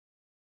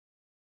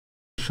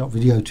Shot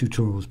Video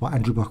Tutorials by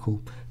Andrew Buckle.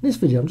 In this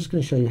video I'm just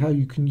going to show you how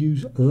you can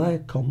use layer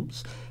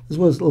comps as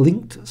well as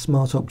linked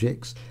smart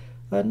objects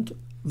and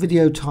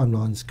video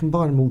timelines,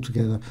 combine them all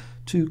together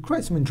to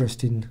create some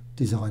interesting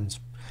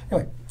designs.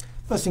 Anyway,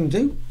 first thing to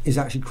do is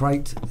actually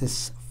create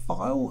this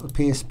file, a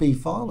PSB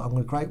file I'm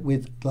going to create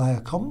with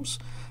layer comps,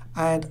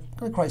 and I'm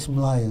going to create some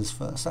layers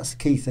first. That's the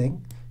key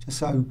thing.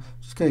 Just going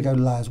to go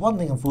to layers. One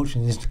thing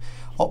unfortunately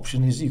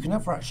option is you can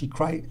never actually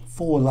create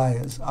 4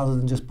 layers other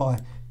than just by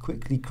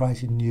quickly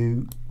creating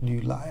new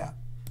layer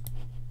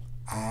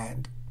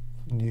and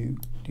new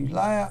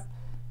layer,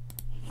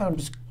 and I'm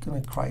just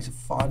going to create a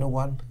final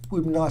one. It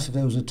would be nice if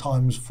there was a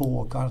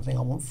 ×4 kind of thing.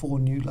 I want 4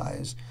 new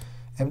layers,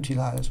 empty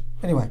layers.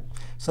 Anyway,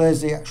 so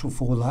there's the actual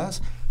 4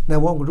 layers. Now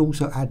what I'm going to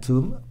also add to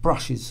them,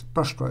 brushes,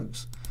 brush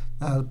strokes.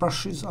 Now the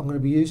brushes I'm going to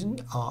be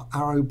using are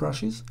arrow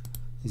brushes.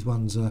 These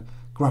ones are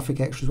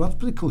Graphicxtras ones,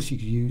 but of course you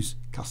could use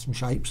custom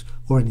shapes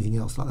or anything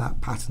else like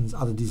that, patterns,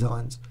 other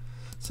designs.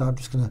 So I'm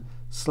just going to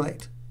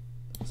select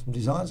some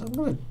designs. I'm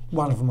going to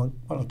one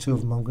or two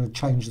of them I'm going to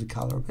change the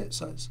colour a bit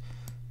so it's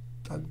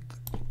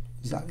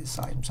exactly the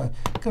same. So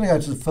I'm going to go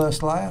to the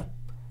first layer,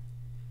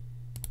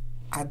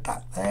 add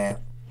that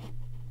there.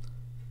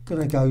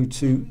 Going to go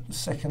to the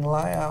second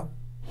layer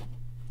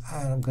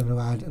and I'm going to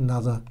add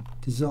another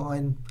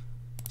design.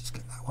 Just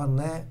get that one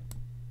there.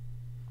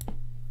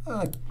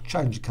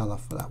 Change the colour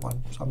for that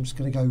one. So I'm just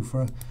going to go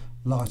for a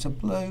lighter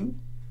blue,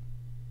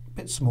 a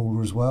bit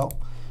smaller as well.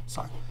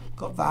 So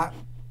got that.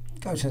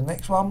 Go to the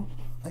next one,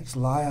 next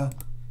layer.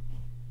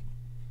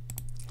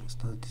 There's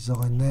another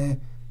design there.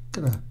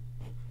 Gonna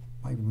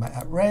maybe make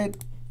that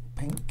red,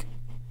 pink.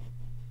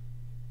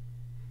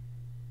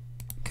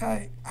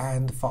 Okay,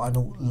 and the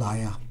final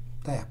layer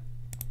there.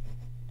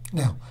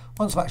 Now,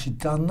 once I've actually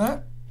done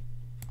that,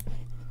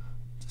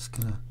 just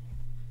gonna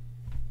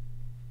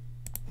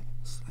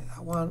select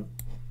that one.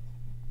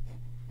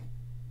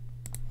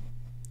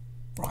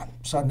 Right,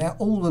 so now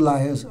all the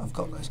layers, I've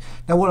got those.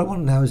 Now what I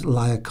want now is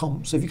layer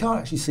comps. So if you can't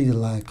actually see the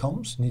layer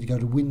comps, you need to go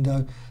to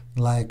Window,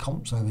 Layer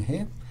Comps over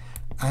here.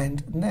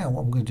 And now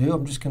what I'm going to do,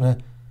 I'm just going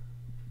to,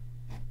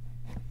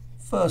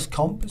 first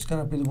comp is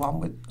going to be the one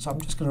with, so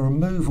I'm just going to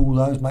remove all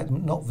those, make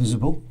them not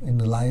visible in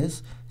the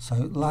layers. So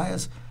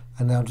layers,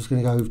 and now I'm just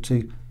going to go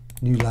to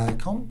New Layer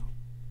Comp.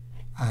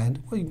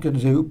 And what you're going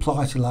to do,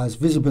 apply to layers,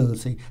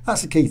 visibility.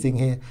 That's the key thing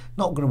here.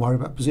 Not going to worry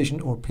about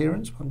position or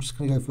appearance. I'm just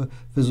going to go for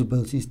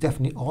visibility. It's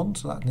definitely on,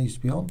 so that needs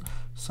to be on.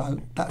 So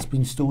that's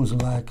been stored as a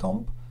layer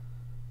comp.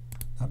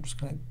 I'm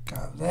just going to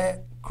go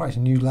there, create a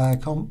new layer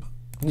comp.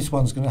 And this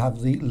one's going to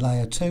have the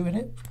layer 2 in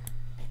it.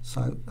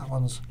 So that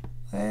one's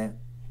there.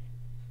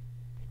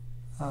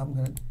 I'm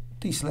going to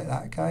deselect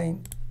that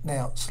again.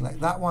 Now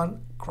select that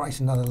one, create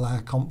another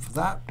layer comp for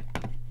that.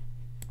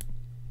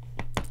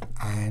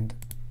 And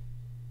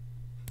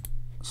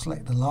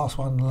select the last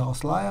one, the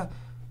last layer,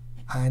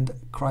 and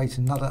create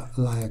another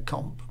layer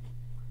comp.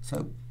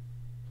 So,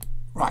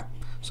 right,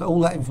 so all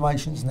that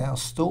information is now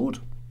stored.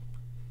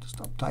 Just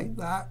update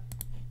that.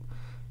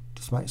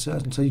 Just make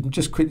certain, so you can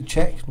just quickly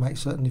check, make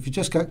certain. If you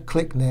just go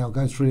click now,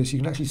 go through this, you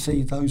can actually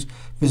see those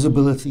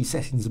visibility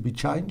settings will be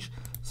changed.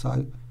 So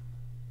you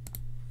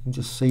can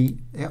just see,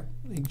 yep,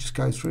 you can just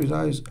go through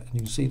those and you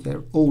can see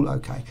they're all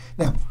okay.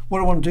 Now, what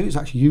I want to do is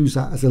actually use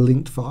that as a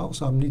linked file,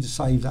 so I need to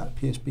save that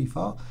PSB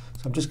file.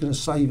 So I'm just going to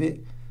save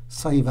it,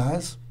 save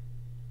as,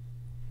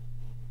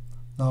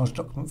 large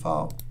document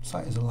file,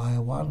 say it as a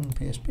layer 1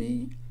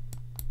 PSB.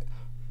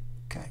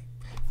 Okay,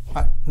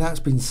 right, now it's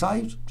been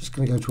saved. I'm just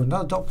going to go to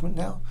another document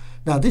now.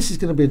 Now this is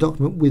going to be a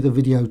document with a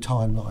video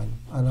timeline,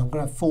 and I'm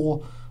going to have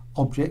 4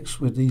 objects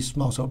with these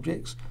smart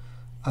objects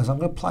as I'm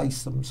going to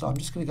place them. So I'm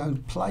just going to go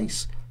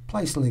place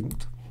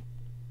linked,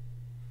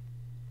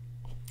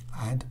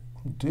 and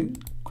go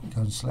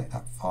and select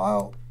that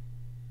file,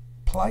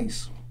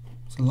 place.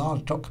 It's a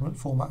large document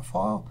format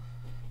file.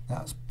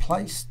 Now it's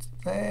placed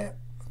there.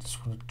 I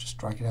just want to just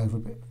drag it over a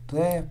bit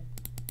there.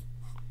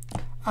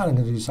 And I'm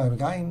going to do the same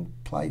again.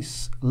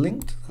 Place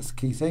linked. That's the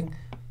key thing.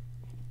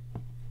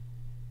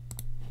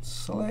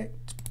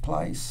 Select,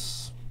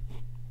 place.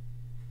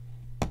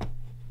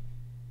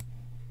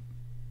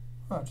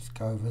 I'll just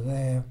go over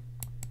there.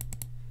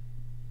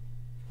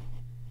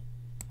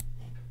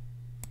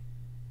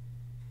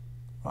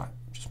 Right,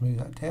 just move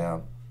that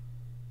down.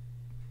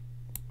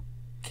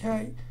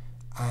 Okay.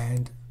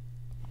 And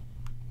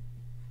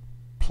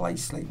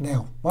place link.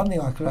 Now, one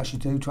thing I could actually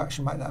do to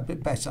actually make that a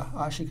bit better,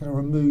 I'm actually going to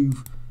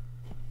remove,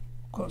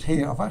 got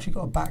here, I've actually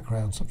got a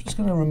background, so I'm just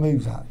going to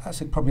remove that.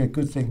 That's probably a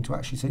good thing to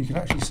actually see. You can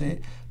actually see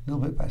it a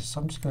little bit better.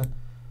 So I'm just going to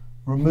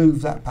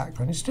remove that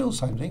background. It's still the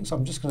same thing, so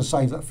I'm just going to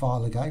save that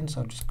file again.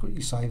 So I'll just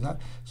quickly save that.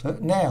 So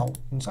now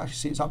you can actually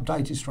see it's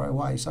updated straight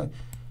away. So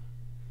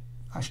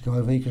actually go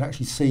over, you can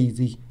actually see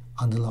the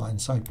underline.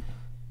 So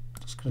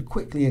just going to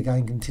quickly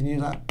again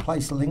continue that,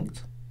 place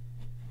linked.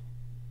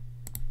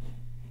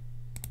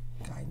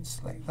 Again,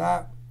 select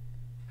that.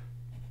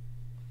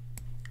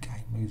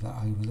 Again, move that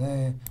over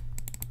there.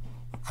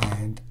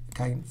 And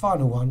again,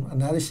 final one. And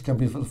now this is going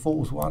to be for the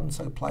 4th one,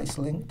 so place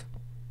linked.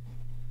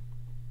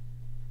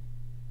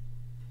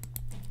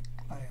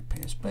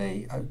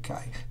 ASB,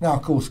 okay. Now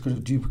of course could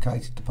have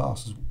duplicated the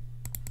past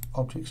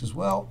objects as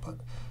well, but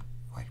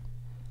wait.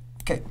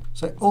 Okay,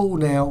 so all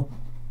now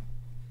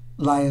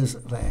layers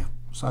there.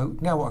 So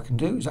now what I can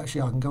do is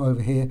actually I can go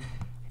over here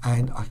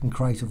and I can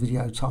create a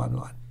video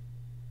timeline.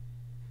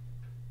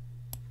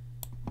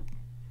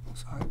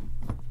 So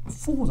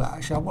for that,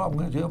 actually what I'm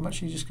going to do, I'm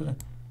actually just going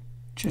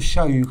to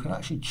show you can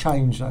actually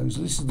change those.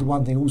 This is the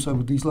one thing also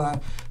with these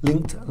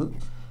linked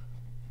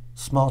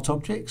smart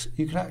objects,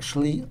 you can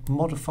actually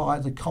modify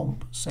the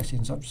comp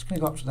settings. I'm just going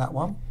to go up to that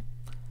one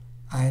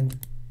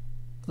and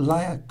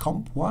layer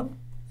comp 1, and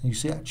you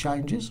see that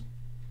changes.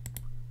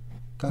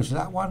 Go to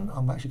that one,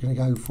 I'm actually going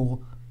to go for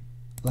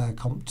layer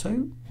comp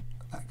 2.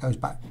 That goes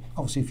back,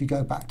 obviously if you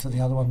go back to the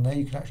other one there,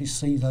 you can actually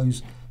see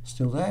those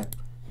still there.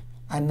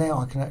 And now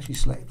I can actually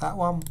select that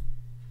one,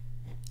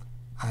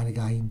 and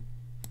again,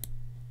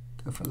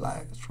 go for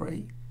layer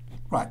 3.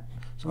 Right,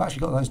 so I've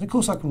actually got those, and of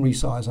course I can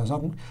resize those.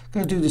 I'm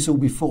going to do this all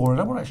before,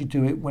 and I want to actually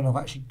do it when I've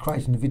actually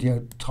created the video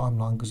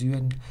timeline, because you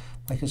then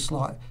make a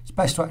slide. It's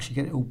best to actually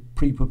get it all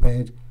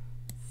pre-prepared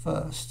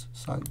first.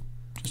 So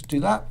just do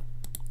that.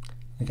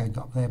 Again,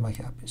 go up there, make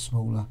it a bit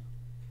smaller.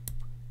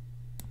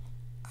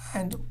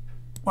 And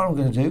what I'm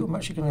going to do, I'm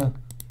actually going to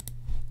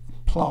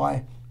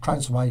apply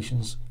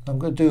transformations. I'm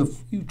going to do a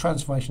few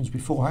transformations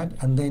beforehand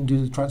and then do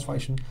the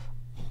transformation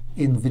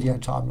in the video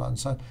timeline.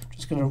 So I'm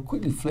just going to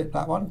quickly flip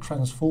that one,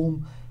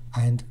 transform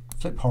and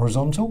flip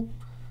horizontal,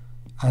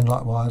 and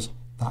likewise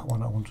that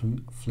one I want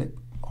to flip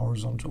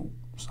horizontal.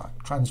 So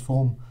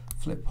transform,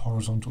 flip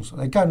horizontal. So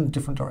they go in a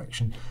different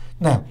direction.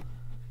 Now,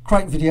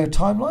 create video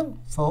timeline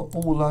for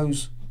all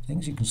those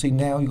things. You can see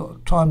now you've got a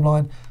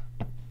timeline.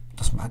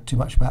 Doesn't matter too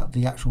much about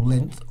the actual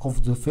length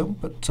of the film,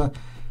 but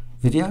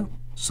video.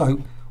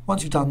 So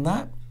once you've done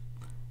that,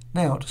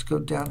 now just go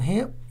down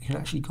here. You can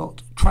actually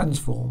got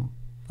transform.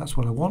 That's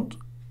what I want.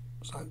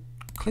 So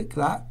click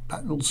that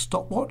little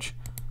stopwatch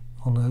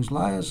on those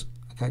layers.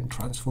 Again,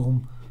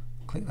 transform.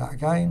 Click that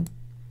again.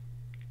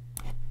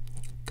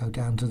 Go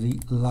down to the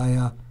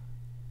layer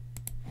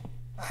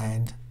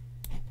and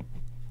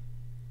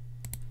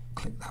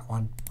click that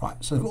one.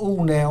 Right. So they've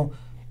all now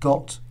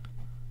got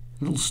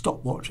a little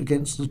stopwatch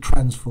against the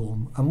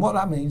transform, and what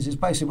that means is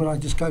basically when I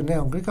just go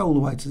now, I'm going to go all the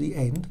way to the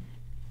end.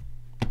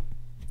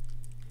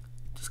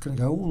 Just going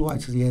to go all the way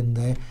to the end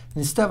there, and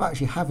instead of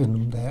actually having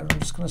them there, I'm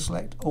just going to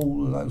select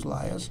all of those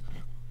layers,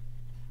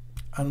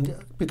 and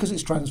because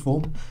it's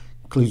transformed,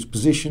 includes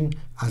position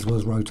as well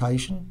as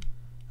rotation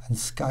and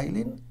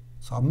scaling.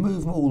 So I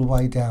move them all the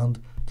way down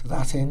to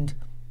that end.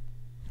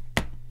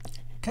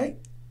 Okay,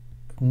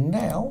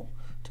 now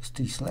just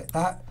deselect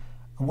that,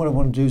 and what I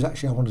want to do is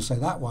actually I want to say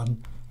that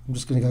one. I'm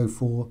just going to go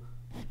for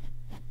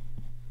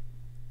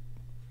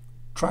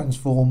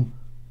transform,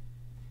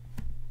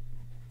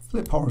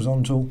 flip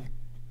horizontal,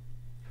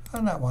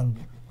 and that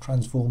one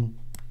transform.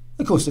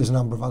 Of course there's a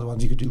number of other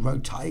ones you could do,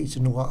 rotate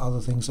and all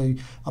other things, so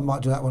I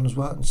might do that one as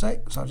well in a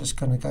sec. So I'm just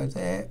going to go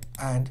there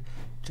and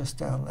just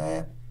down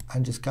there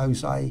and just go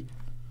say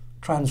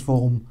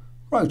transform,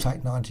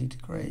 rotate 90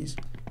 degrees,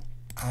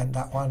 and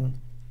that one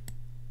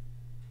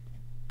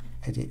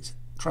edit,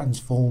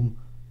 transform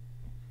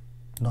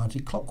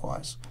 90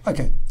 clockwise.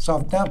 Okay, so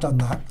I've now done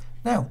that.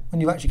 Now when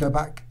you actually go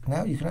back,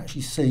 now you can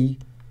actually see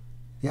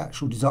the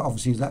actual design.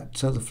 Obviously that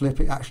the flip,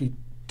 it actually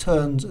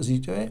turns as you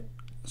do it,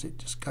 as it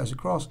just goes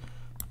across,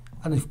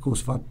 and of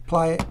course if I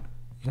play it,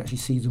 you can actually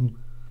see them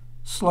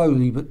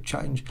slowly but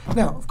change.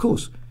 Now of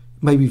course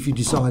maybe if you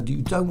decide that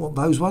you don't want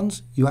those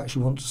ones, you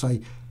actually want to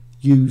say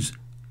use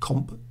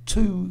comp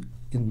 2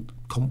 in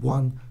comp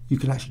 1, you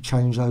can actually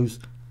change those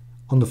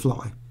on the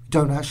fly. You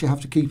don't actually have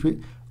to keep it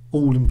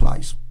all in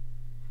place.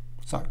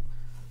 So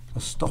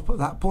I'll stop at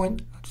that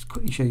point. I'll just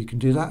quickly show you can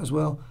do that as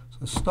well.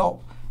 So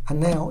stop, and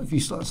now if you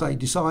start say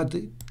decide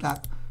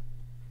that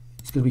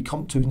it's going to be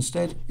comp 2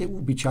 instead, it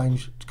will be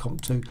changed to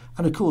comp 2.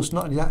 And of course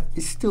not only that,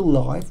 it's still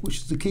live, which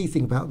is the key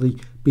thing about the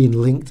being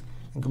linked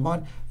and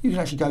combined. You can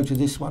actually go to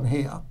this one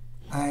here,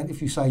 and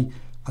if you say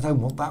I don't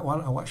want that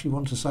one, I actually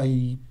want to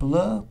say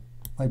blur,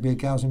 maybe a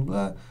Gaussian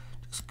blur,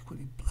 just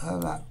quickly blur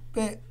that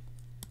bit,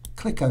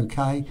 click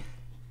OK.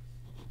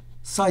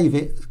 Save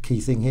it, key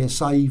thing here,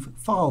 save,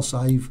 file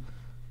save,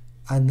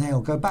 and now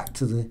go back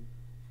to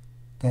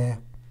there,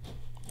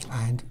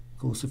 and of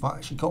course if I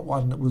actually got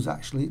one that was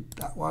actually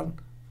that one,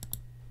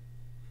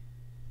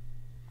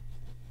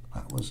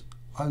 that was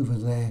over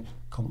there,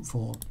 comp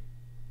 4,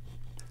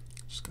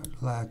 just go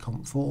to layer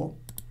comp 4,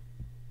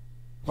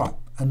 right,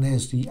 and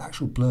there's the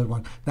actual blurred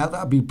one. Now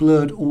that'll be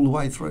blurred all the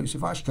way through, so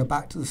if I actually go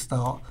back to the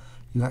start,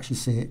 you actually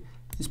see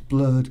it's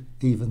blurred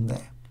even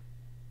there.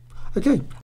 Okay.